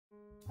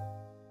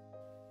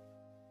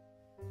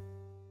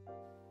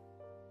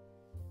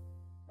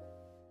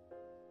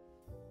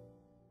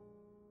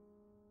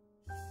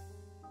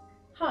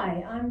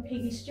Hi, I'm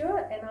Peggy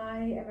Stewart and I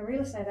am a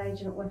real estate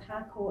agent with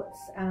Harcourts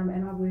and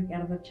I work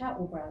out of the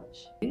Chartwell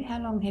branch.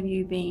 How long have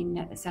you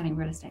been selling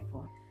real estate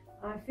for?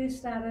 I first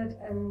started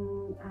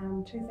in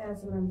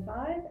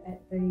 2005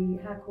 at the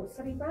Harcourt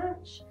City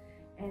branch,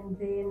 and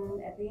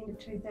then at the end of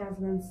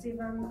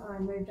 2007 I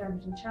moved over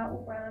to the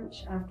Chartwell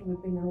branch after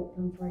we'd been in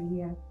Auckland for a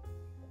year,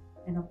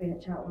 and I've been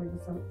at Chartwell ever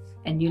since.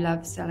 And you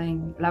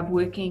love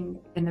working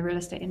in the real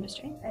estate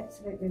industry?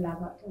 Absolutely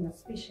love it, and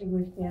especially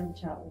working out of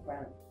the Chartwell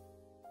branch.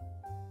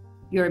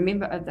 You're a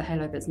member of the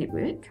HaloBiz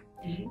Network.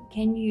 Mm-hmm.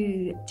 Can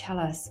you tell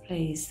us,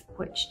 please,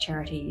 which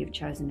charity you've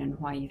chosen and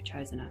why you've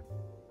chosen it?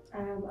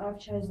 I've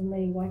chosen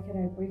the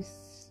Waikato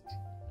Breast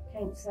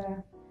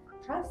Cancer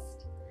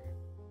Trust,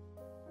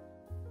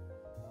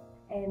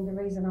 and the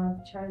reason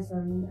I've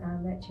chosen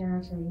that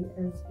charity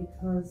is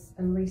because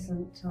in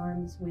recent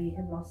times we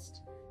have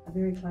lost a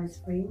very close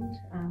friend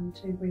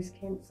to breast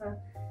cancer.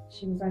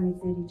 She was only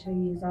 32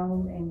 years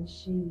old and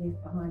she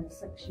left behind a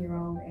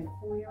 6-year-old and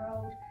a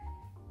 4-year-old.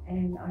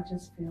 And I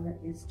just feel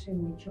that there's too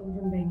many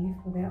children being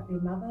left without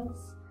their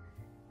mothers.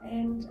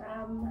 And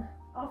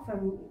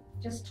often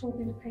just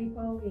talking to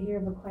people, you hear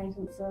of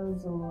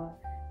acquaintances or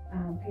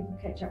people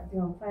catch up with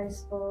you on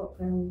Facebook,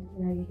 and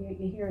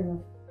you're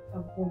hearing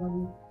of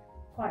women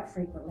quite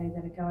frequently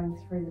that are going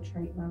through the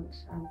treatment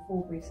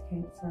for breast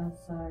cancer.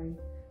 So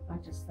I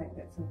just think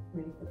that's a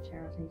really good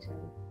charity to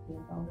be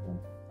involved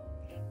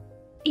with.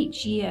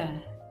 Each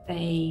year,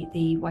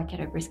 the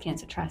Waikato Breast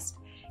Cancer Trust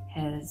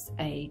has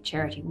a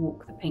charity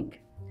walk, the pink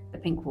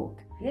walk.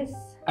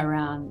 Yes.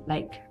 Around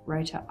Lake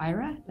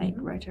Rotorua,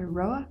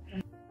 Rotorua.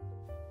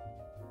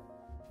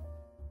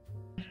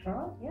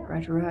 Yeah.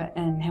 Rotorua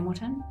in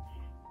Hamilton.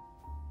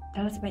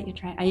 Tell us about your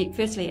training.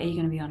 Firstly, are you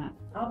going to be on it?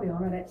 I'll be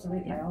on it,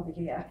 absolutely. Yeah. I'll be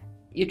here.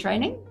 You're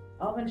training?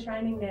 I've been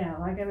training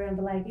now. I go around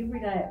the lake every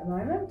day at the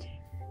moment,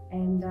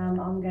 and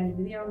I'm going to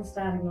be there on the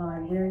starting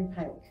line wearing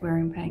pink.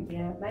 Wearing pink.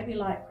 Yeah, maybe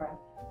lycra,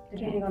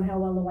 depending on how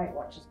well the Weight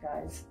Watchers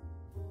goes.